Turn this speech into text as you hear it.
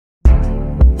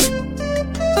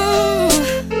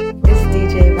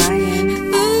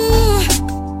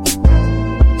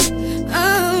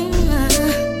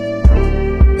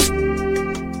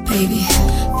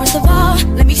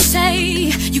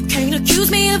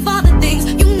of all the things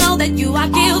you know that you are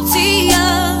guilty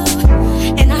of.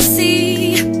 And I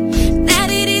see that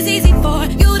it is easy for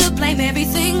you to blame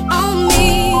everything on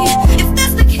me. If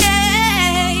that's the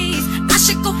case, I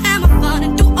should go have my fun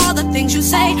and do all the things you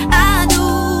say I do.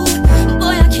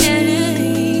 Boy, I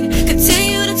can't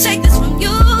continue to take this from you.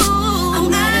 I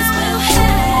might as well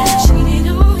have cheated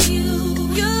on you.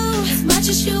 As much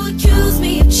as you accuse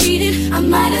me of cheating, I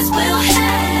might as well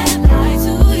have lied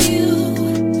to you.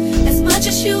 As much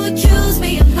as you accuse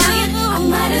me of lying, I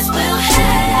might as well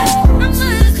have. As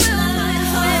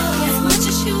much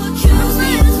as you accuse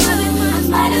me of loving, I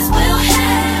might as well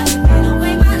have given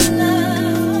away my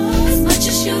love. As much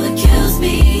as you accuse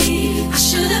me, I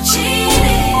should have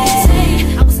cheated.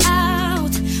 Say I was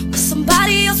out with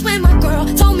somebody else when my girl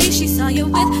told me she saw you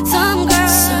with some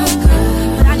girl.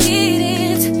 But I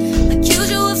didn't accuse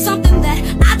you of something that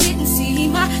I didn't see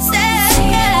myself.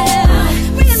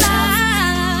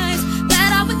 Realize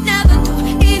that I would never do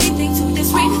anything to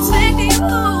disrespect you.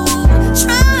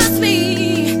 Trust me,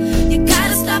 you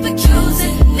gotta stop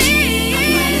accusing me. I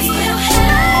might as well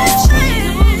have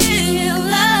cheated on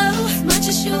love. As much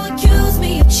as you accuse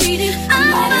me of cheating, I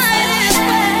might as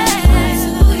well lie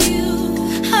to you.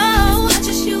 Oh, as much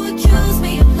as you accuse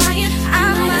me of lying, I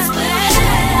might as well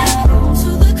have gone to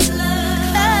the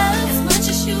club. As much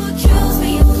as you accuse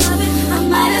me of loving, I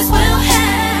might as well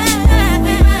have.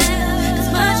 As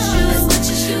much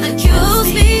as you accuse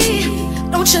me,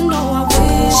 don't you know I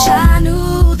wish I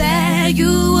knew that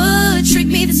you would treat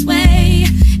me this way.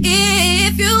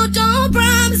 If you don't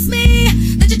promise me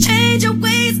that you change your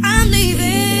ways, I'm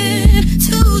leaving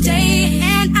today,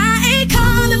 and I ain't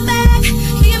coming back.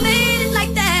 Being made it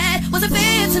like that wasn't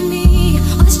fair to me.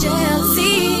 All this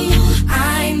jealousy,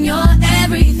 I'm your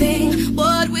everything.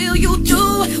 What will you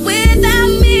do without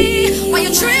me? While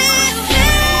you treat me,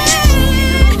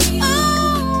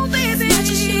 oh baby, as much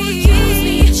as you accuse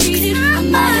me of cheating, I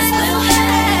might as well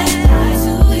have lied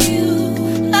to you.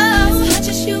 Oh, as much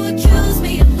as you accuse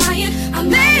me of lying, I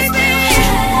might as well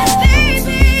have.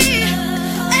 Baby,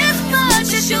 as much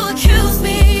as you accuse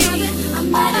me, I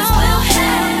might as well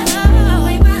have given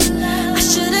away my love. I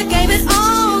should've gave it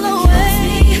all away.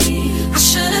 I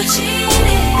should've cheated.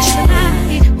 I should've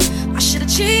lied. I should've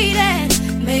cheated.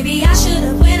 Maybe I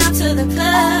should've went out to the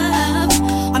club.